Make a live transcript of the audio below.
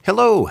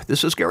Hello,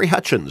 this is Gary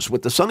Hutchins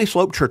with the Sunny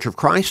Slope Church of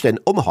Christ in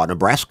Omaha,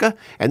 Nebraska,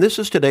 and this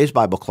is today's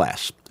Bible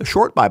class, a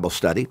short Bible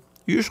study,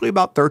 usually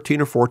about 13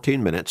 or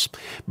 14 minutes,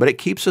 but it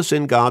keeps us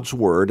in God's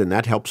Word, and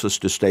that helps us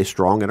to stay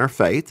strong in our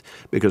faith,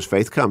 because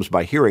faith comes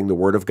by hearing the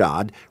Word of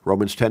God,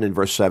 Romans 10 and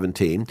verse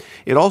 17.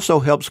 It also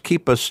helps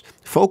keep us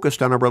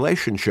focused on our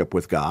relationship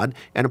with God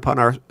and upon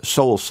our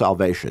soul's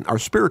salvation, our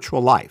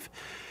spiritual life.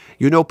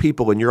 You know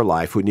people in your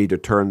life who need to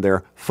turn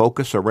their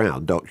focus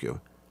around, don't you?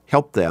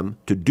 Help them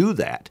to do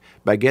that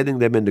by getting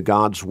them into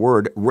God's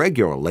Word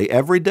regularly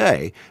every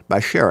day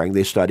by sharing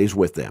these studies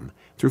with them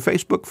through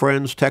Facebook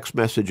friends, text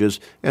messages,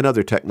 and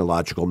other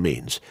technological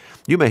means.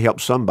 You may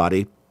help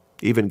somebody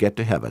even get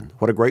to heaven.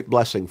 What a great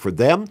blessing for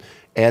them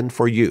and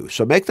for you.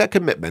 So make that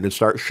commitment and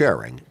start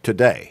sharing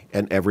today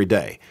and every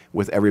day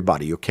with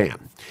everybody you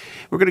can.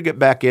 We're going to get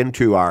back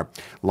into our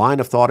line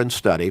of thought and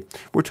study.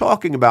 We're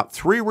talking about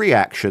 3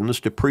 reactions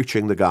to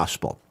preaching the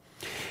gospel.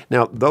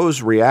 Now,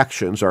 those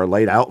reactions are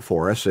laid out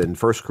for us in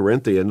 1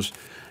 Corinthians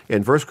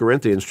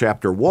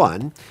chapter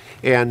 1,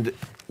 and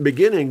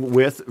beginning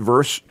with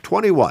verse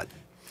 21.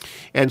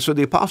 And so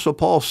the Apostle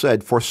Paul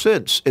said, "For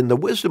since in the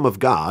wisdom of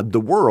God,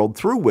 the world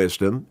through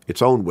wisdom,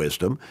 its own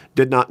wisdom,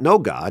 did not know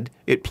God,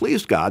 it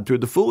pleased God through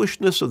the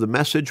foolishness of the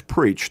message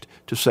preached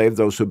to save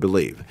those who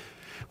believe."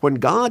 When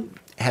God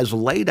has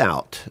laid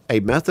out a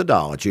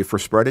methodology for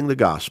spreading the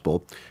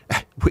gospel,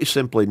 we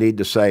simply need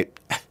to say,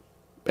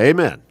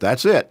 amen.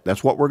 That's it.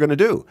 That's what we're going to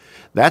do.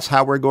 That's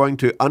how we're going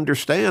to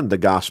understand the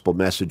gospel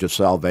message of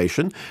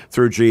salvation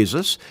through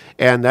Jesus,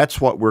 and that's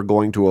what we're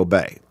going to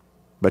obey.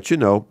 But you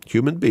know,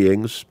 human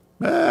beings,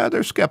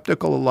 they're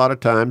skeptical a lot of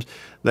times.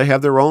 They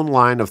have their own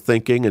line of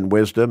thinking and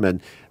wisdom,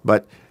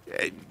 but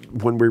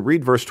when we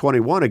read verse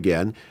 21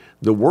 again,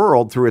 the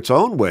world through its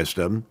own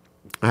wisdom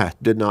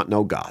did not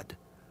know God.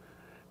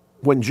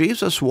 When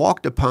Jesus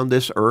walked upon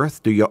this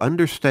earth, do you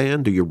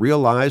understand, do you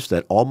realize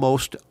that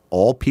almost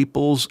all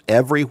peoples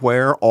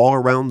everywhere, all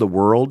around the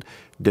world,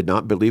 did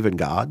not believe in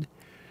God?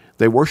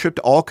 They worshiped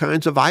all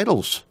kinds of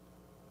idols.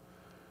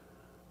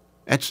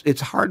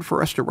 It's hard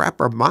for us to wrap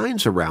our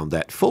minds around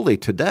that fully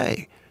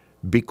today,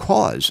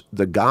 because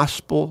the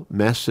gospel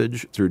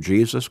message through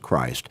Jesus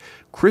Christ,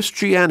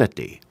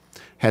 Christianity,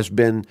 has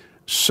been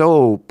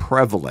so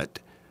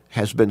prevalent,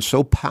 has been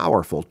so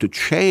powerful to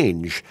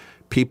change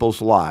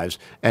people's lives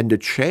and to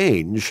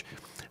change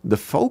the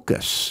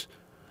focus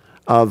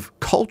of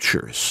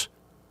cultures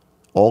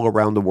all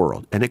around the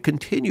world. And it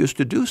continues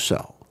to do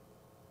so.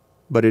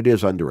 But it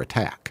is under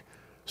attack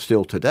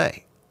still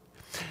today.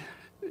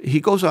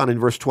 He goes on in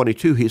verse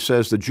 22, he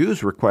says, "The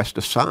Jews request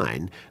a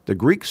sign, the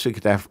Greeks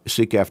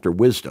seek after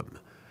wisdom.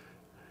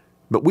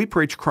 But we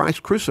preach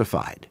Christ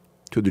crucified,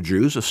 to the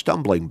Jews a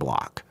stumbling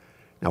block."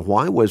 Now,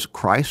 why was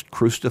Christ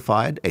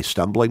crucified a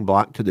stumbling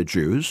block to the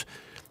Jews?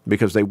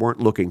 Because they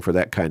weren't looking for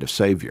that kind of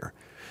Savior.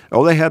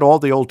 Oh, they had all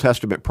the Old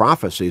Testament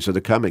prophecies of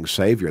the coming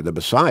Savior, the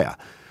Messiah.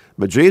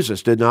 But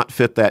Jesus did not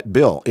fit that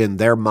bill in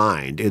their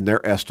mind, in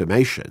their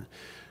estimation.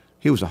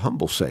 He was a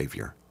humble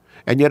Savior,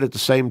 and yet at the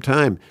same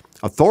time,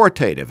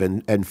 authoritative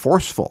and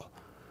forceful.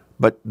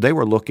 But they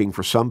were looking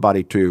for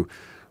somebody to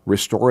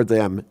restore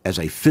them as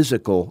a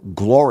physical,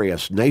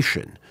 glorious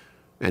nation,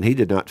 and he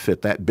did not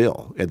fit that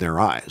bill in their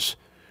eyes.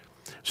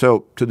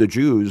 So to the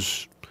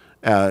Jews,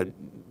 a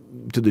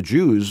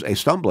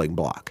stumbling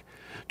block.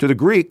 To the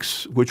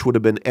Greeks, which would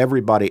have been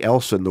everybody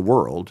else in the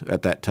world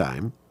at that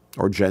time,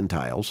 or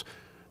Gentiles,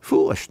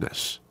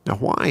 foolishness. Now,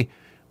 why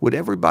would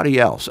everybody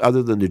else,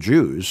 other than the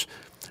Jews,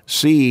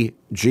 see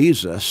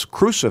Jesus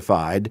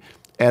crucified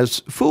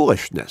as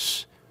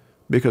foolishness?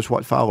 Because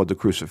what followed the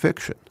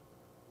crucifixion?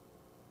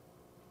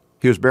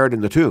 He was buried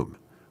in the tomb.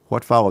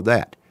 What followed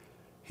that?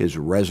 His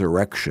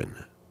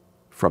resurrection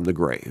from the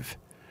grave.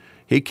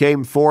 He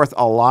came forth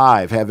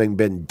alive, having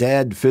been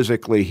dead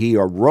physically. He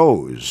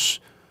arose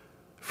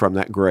from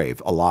that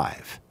grave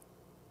alive.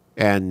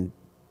 And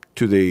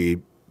to the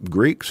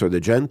Greeks or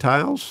the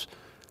Gentiles,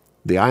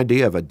 the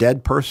idea of a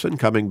dead person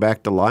coming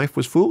back to life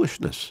was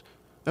foolishness,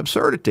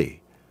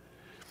 absurdity.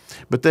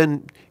 But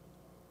then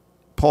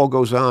Paul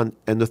goes on,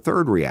 and the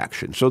third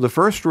reaction. So the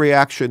first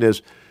reaction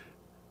is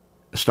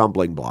a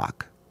stumbling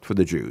block for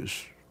the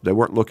Jews. They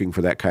weren't looking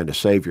for that kind of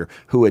Savior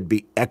who would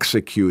be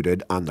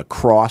executed on the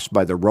cross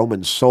by the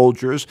Roman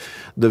soldiers,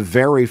 the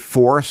very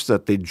force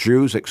that the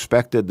Jews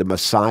expected the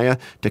Messiah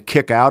to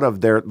kick out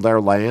of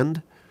their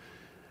land.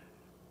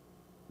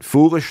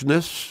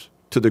 Foolishness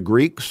to the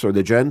Greeks or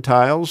the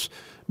Gentiles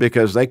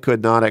because they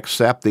could not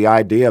accept the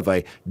idea of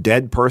a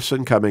dead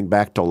person coming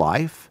back to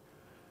life.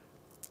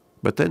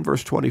 But then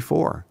verse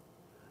 24,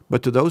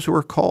 "But to those who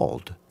are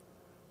called,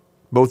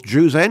 both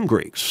Jews and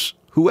Greeks,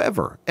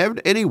 whoever,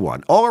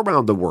 anyone, all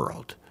around the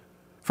world,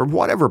 from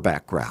whatever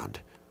background,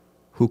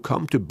 who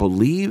come to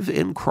believe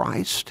in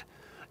Christ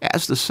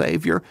as the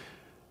Savior,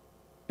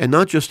 and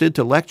not just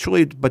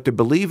intellectually, but to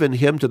believe in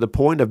Him to the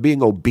point of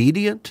being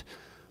obedient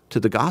to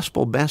the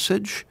gospel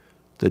message,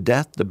 the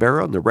death, the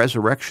burial, and the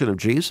resurrection of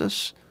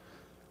Jesus."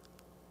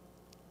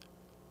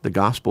 The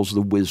gospel's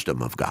the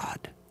wisdom of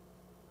God.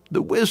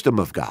 The wisdom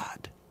of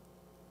God.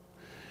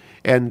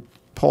 And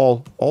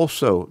Paul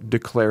also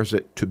declares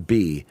it to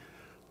be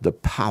the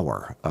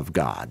power of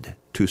God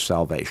to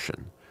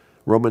salvation.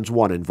 Romans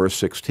 1 and verse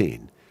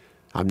 16.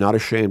 I'm not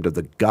ashamed of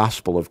the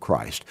gospel of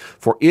Christ,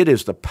 for it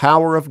is the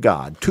power of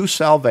God to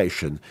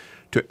salvation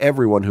to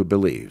everyone who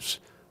believes,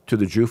 to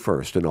the Jew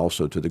first and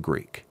also to the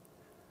Greek.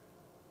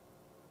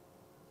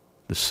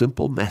 The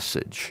simple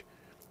message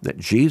that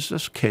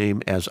Jesus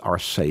came as our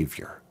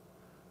Savior.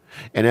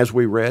 And as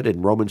we read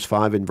in Romans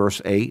 5 and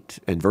verse 8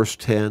 and verse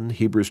 10,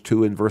 Hebrews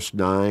 2 and verse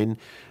 9,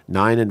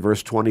 9 and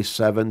verse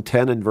 27,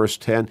 10 and verse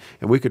 10,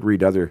 and we could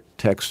read other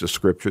texts of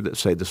Scripture that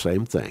say the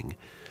same thing.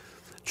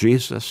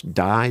 Jesus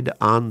died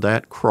on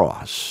that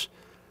cross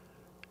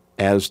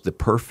as the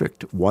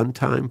perfect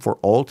one-time for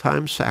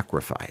all-time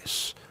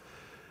sacrifice,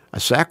 a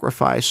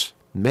sacrifice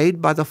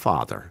made by the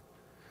Father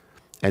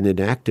and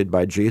enacted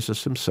by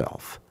Jesus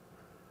himself,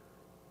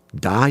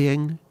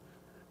 dying,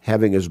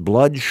 having his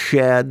blood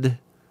shed,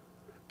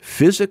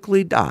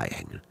 physically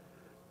dying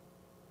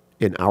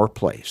in our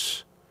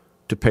place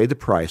to pay the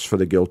price for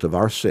the guilt of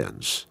our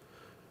sins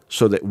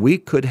so that we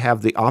could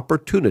have the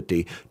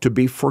opportunity to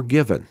be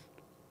forgiven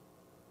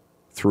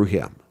through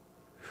him,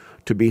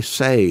 to be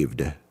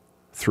saved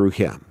through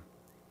him,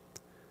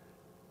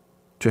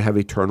 to have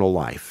eternal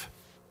life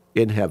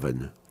in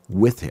heaven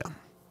with him.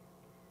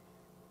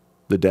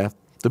 The death,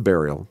 the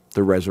burial,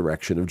 the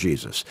resurrection of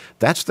Jesus.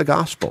 That's the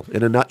gospel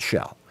in a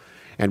nutshell.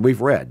 And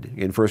we've read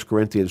in 1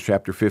 Corinthians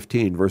chapter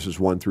 15, verses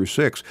 1 through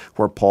 6,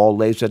 where Paul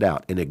lays it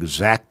out in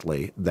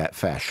exactly that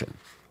fashion.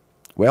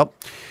 Well,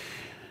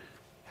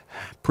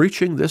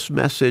 preaching this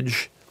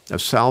message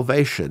of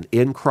salvation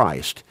in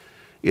Christ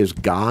is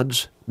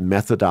God's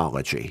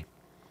methodology.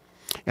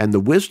 And the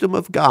wisdom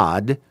of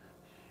God,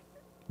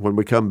 when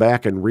we come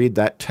back and read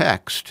that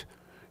text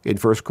in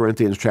 1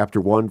 Corinthians chapter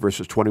 1,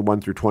 verses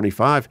 21 through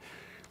 25,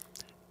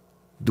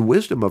 the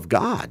wisdom of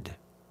God,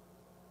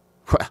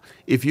 well,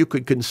 if you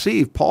could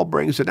conceive, Paul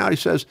brings it out. He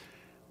says,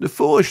 the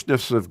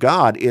foolishness of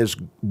God is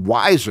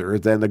wiser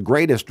than the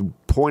greatest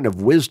point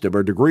of wisdom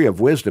or degree of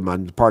wisdom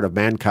on the part of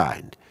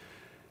mankind.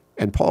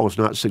 And Paul is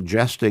not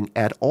suggesting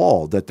at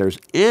all that there's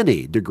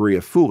any degree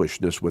of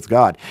foolishness with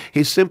God.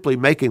 He's simply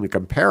making the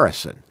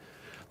comparison,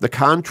 the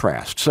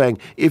contrast, saying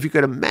if you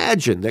could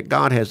imagine that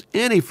God has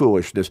any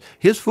foolishness,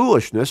 his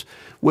foolishness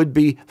would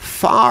be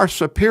far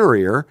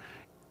superior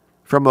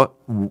from a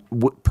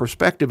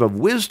perspective of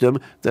wisdom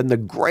than the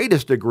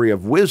greatest degree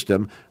of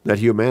wisdom that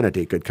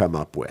humanity could come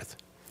up with.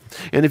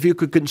 And if you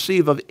could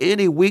conceive of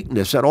any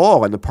weakness at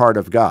all on the part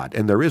of God,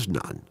 and there is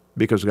none,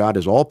 because God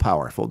is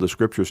all-powerful, the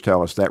Scriptures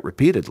tell us that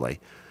repeatedly,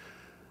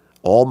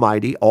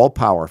 almighty,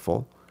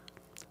 all-powerful.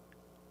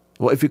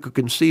 Well, if you could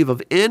conceive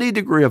of any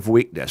degree of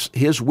weakness,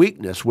 his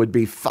weakness would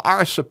be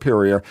far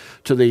superior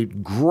to the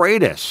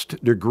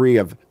greatest degree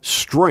of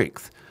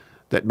strength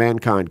that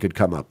mankind could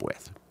come up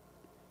with.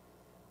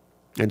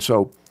 And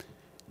so,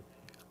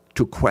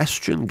 to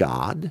question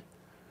God,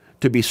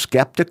 to be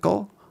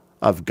skeptical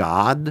of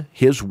God,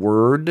 his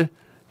word,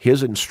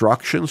 his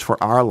instructions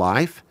for our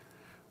life,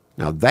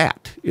 now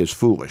that is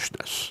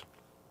foolishness.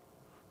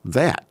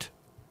 That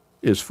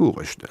is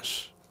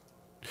foolishness.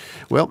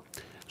 Well,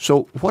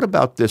 so what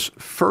about this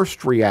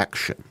first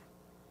reaction?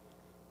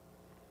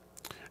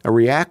 A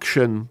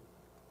reaction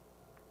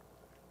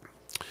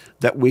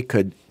that we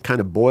could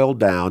kind of boil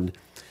down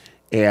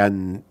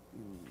and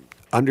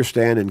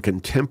understand in a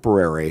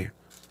contemporary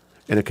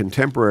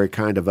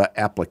kind of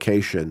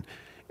application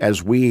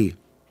as we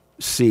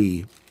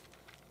see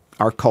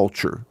our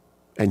culture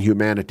and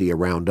humanity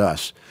around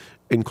us,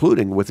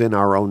 including within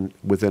our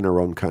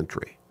own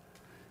country.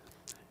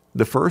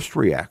 The first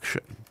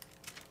reaction,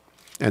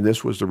 and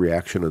this was the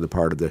reaction on the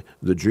part of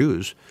the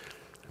Jews,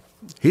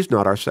 he's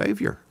not our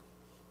Savior.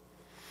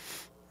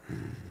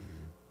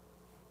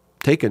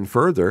 Taken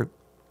further,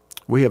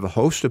 we have a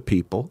host of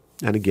people,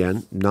 and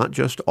again, not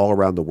just all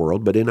around the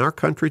world, but in our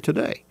country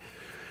today,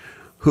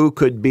 who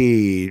could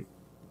be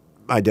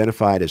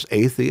identified as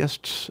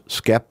atheists,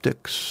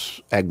 skeptics,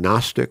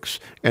 agnostics,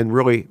 and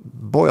really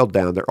boiled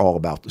down, they're all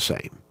about the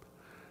same.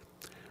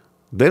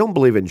 They don't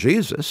believe in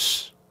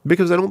Jesus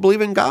because they don't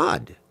believe in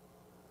God.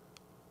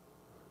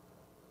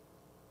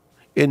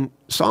 In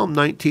Psalm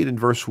 19 and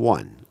verse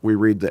 1, we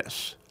read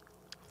this,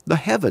 "The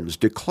heavens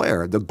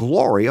declare the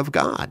glory of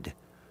God,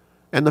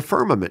 and the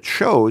firmament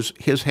shows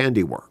his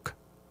handiwork."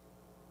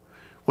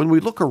 When we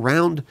look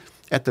around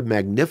at the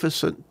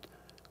magnificent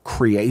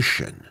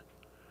creation,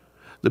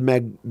 the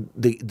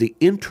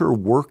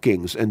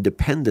interworkings and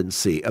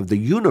dependency of the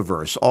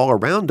universe all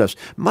around us,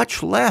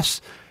 much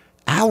less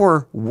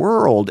our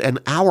world and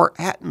our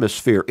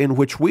atmosphere in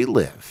which we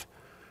live,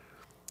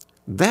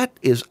 that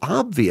is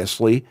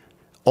obviously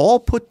all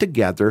put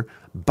together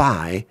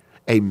by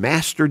a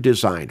master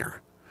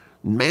designer,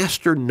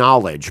 master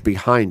knowledge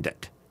behind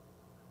it.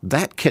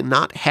 That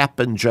cannot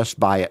happen just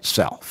by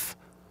itself.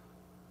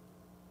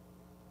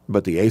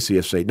 But the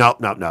atheists say, no,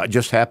 it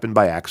just happened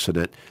by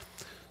accident.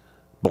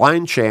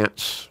 Blind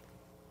chance.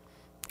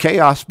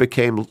 Chaos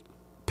became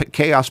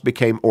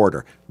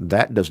order.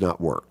 That does not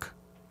work.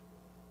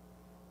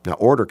 Now,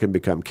 order can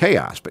become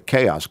chaos, but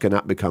chaos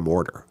cannot become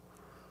order.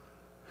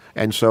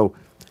 And so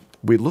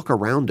we look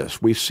around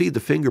us. We see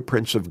the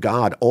fingerprints of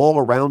God all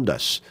around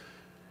us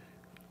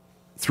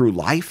through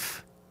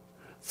life,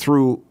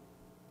 through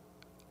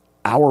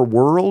our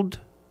world,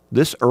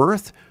 this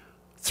earth,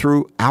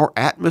 through our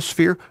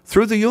atmosphere,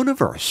 through the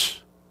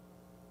universe.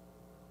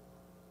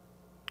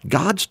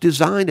 God's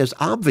design is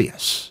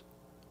obvious.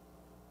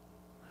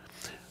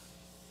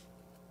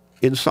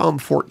 In Psalm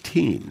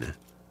 14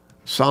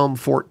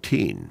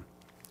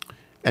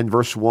 and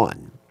verse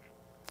 1,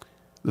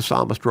 the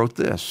psalmist wrote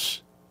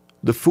this: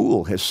 "The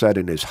fool has said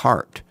in his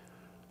heart,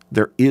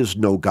 there is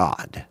no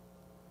God.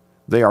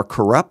 They are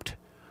corrupt.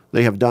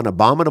 They have done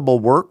abominable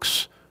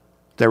works.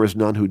 There is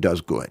none who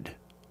does good."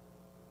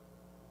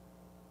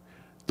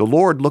 The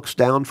Lord looks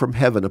down from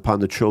heaven upon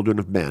the children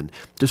of men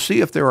to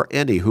see if there are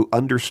any who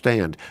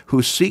understand,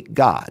 who seek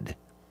God.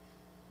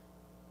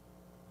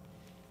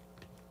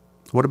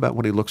 What about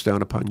when he looks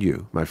down upon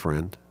you, my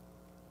friend?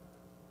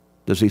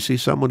 Does he see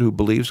someone who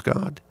believes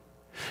God?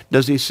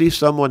 Does he see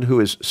someone who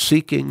is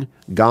seeking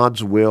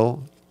God's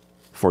will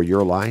for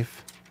your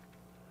life?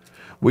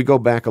 We go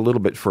back a little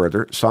bit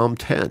further, Psalm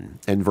 10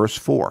 and verse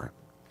 4.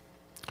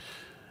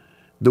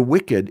 "The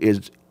wicked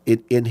is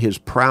in his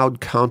proud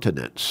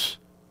countenance,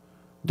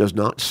 does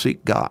not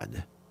seek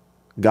God.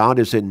 God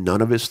is in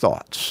none of his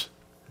thoughts."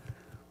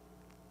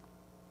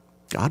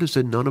 God is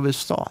in none of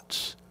his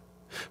thoughts.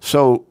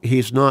 So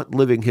he's not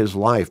living his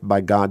life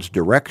by God's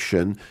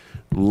direction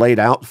laid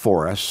out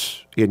for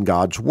us in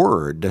God's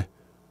Word,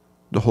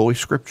 the Holy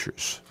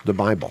Scriptures, the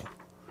Bible.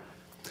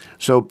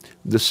 So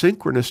the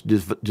synchronous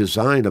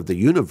design of the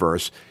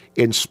universe,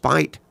 in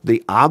spite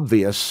the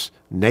obvious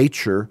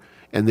nature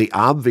and the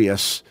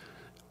obvious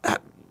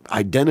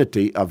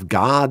identity of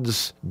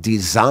God's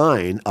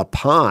design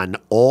upon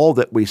all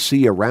that we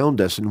see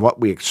around us and what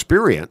we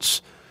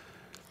experience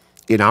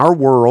in our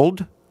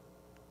world,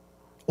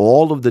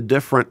 all of the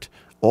different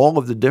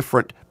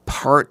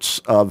parts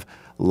of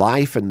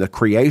life and the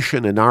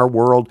creation in our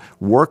world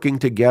working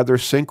together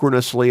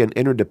synchronously and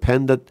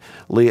interdependent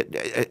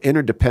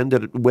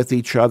with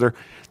each other.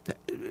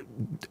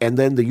 And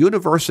then the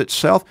universe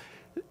itself,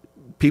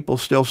 people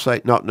still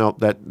say, no,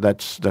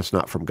 that's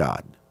not from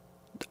God.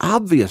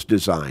 Obvious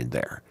design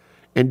there.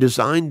 And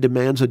design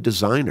demands a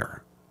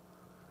designer.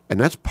 And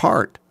that's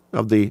part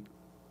of the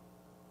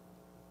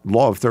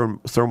law of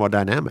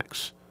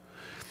thermodynamics.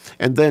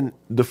 And then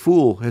the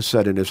fool has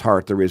said in his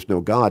heart, there is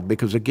no God,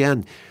 because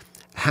again,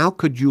 how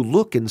could you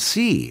look and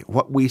see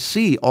what we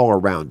see all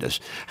around us?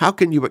 How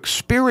can you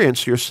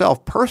experience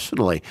yourself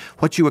personally,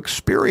 what you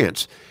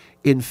experience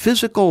in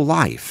physical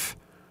life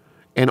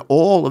and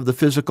all of the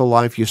physical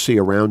life you see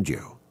around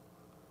you,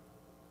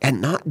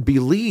 and not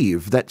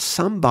believe that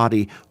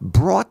somebody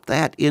brought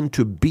that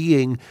into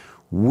being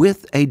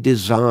with a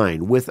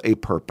design, with a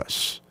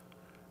purpose?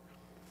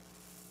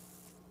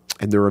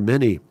 And there are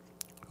many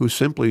who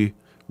simply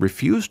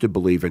refuse to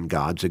believe in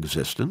God's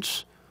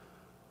existence,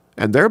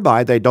 and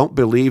thereby they don't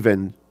believe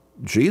in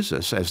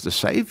Jesus as the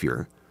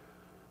Savior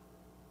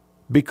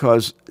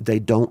because they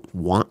don't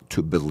want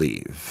to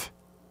believe.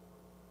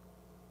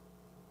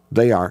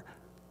 They have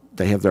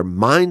their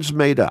minds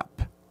made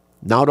up,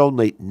 not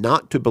only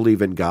not to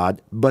believe in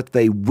God, but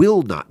they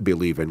will not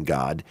believe in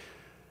God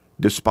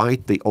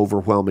despite the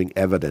overwhelming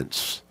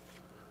evidence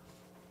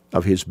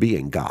of his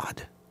being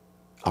God,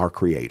 our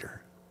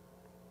Creator.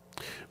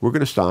 We're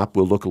going to stop.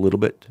 We'll look a little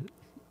bit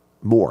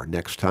more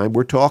next time.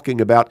 We're talking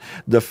about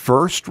the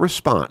first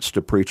response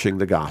to preaching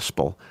the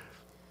gospel.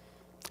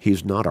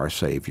 He's not our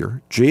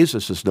Savior.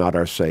 Jesus is not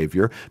our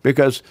Savior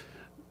because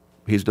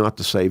he's not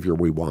the Savior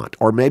we want.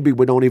 Or maybe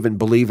we don't even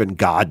believe in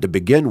God to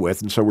begin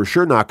with, and so we're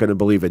sure not going to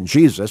believe in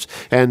Jesus,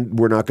 and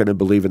we're not going to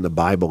believe in the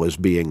Bible as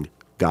being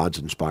God's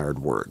inspired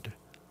word.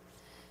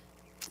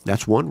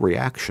 That's one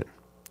reaction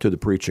to the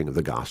preaching of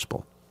the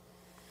gospel.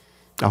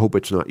 I hope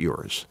it's not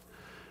yours.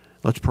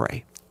 Let's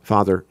pray.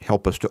 Father,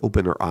 help us to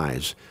open our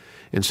eyes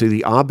and see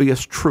the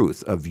obvious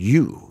truth of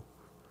you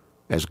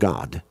as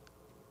God,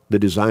 the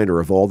designer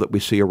of all that we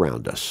see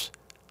around us,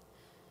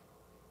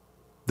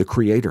 the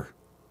Creator,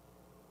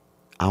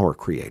 our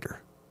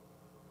Creator,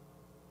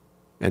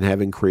 and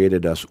having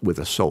created us with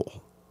a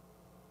soul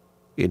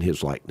in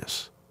his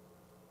likeness.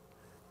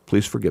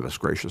 Please forgive us,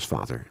 gracious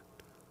Father.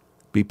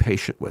 Be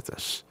patient with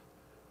us.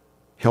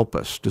 Help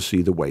us to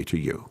see the way to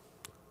you.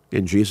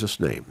 In Jesus'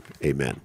 name, amen.